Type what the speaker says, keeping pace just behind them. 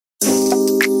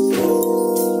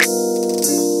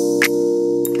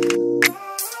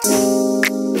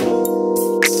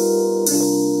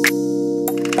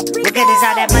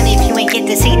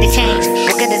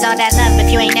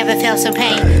never felt some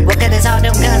pain. What good is all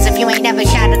them guns if you ain't never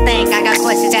shot a thing? I got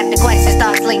questions after questions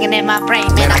start flinging in my brain.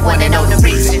 Man, I wanna know the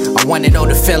reason. I wanna know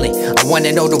the feeling. I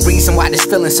wanna know the reason why this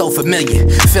feeling so familiar.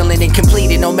 Feeling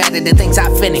incompleted no matter the things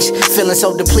I finish. Feeling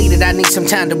so depleted I need some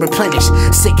time to replenish.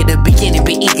 Sick of the beginning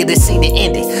but eager to see the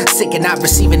ending. Sick of not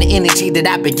receiving the energy that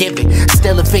I've been given.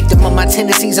 Still a victim of my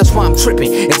tendencies, that's why I'm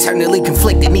tripping. Internally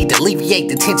conflicted, need to alleviate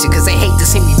the tension. Cause they hate to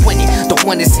see me winning, don't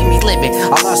wanna see me living.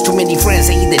 I lost too many friends,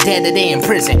 they either dead or they in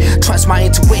prison. Trust my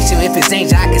intuition, if it's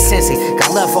danger I can sense it.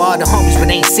 Got love for all the homies but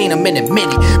ain't seen them in a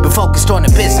minute. Been focused on the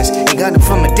business, ain't got them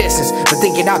from a distance. But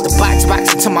thinking out the box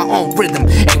into my own rhythm.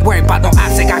 Ain't worried about no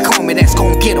ops that got call me that's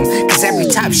gon' get them. Cause every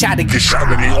top shot it get shot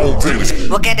in their own village.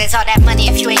 What good is all that money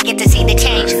if you ain't get to see the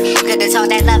change? What good is all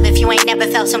that love if you ain't never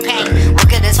felt some pain? What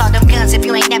good is all them guns if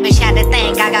you ain't never shot a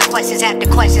thing? I got questions after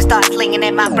questions start flinging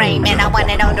in my brain. Man, I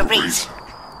wanna know the reason.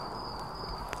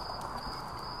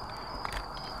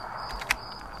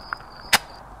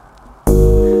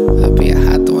 I'll be a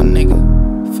Hawthorne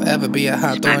nigga. Forever be a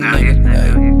Hawthorne nigga.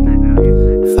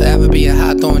 Hey. Forever be a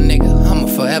Hawthorne nigga. I'ma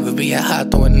forever be a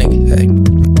Hawthorne nigga. Hey.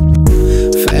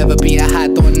 Forever be a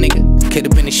Hawthorne nigga.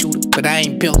 Could've been a shooter, but I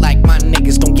ain't built like my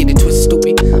niggas. Don't get it twisted,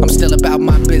 stupid. I'm still about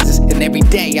my business, and every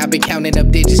day I've been counting up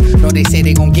digits. No, they say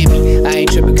they gon' get me. I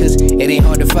ain't tripping cause it ain't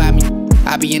hard to find me.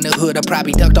 I be in the hood, I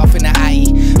probably ducked off in the IE.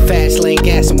 Fast lane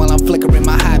gassing while I'm flickering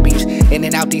my high beams. In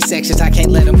and out these sections, I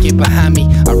can't let them get behind me.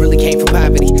 I really came from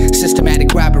poverty,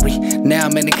 systematic robbery. Now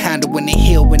I'm in the condo when they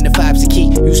heal, when the vibes are key.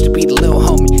 Used to be the little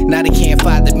homie, now they can't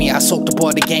father me. I soaked up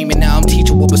all the game and now I'm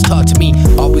teaching what was taught to me.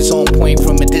 Always on point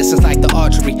from a distance like the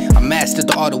archery. I mastered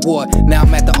the art of war, now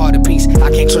I'm at the art of peace. I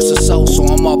can't trust a soul, so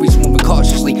I'm always moving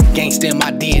cautiously. Gangsta in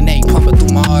my DNA, pumping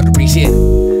through my arteries, yeah.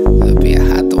 I'll be a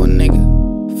Hawthorne nigga.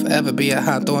 Forever be a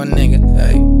Hawthorne nigga,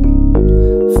 hey.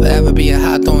 Forever be a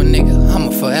Hawthorne nigga.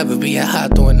 I'ma forever be a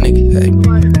Hawthorne nigga, hey.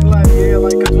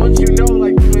 Cause once you know,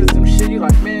 like, you doing some shit, you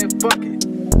like, man, fuck it.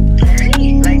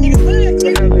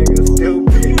 Like,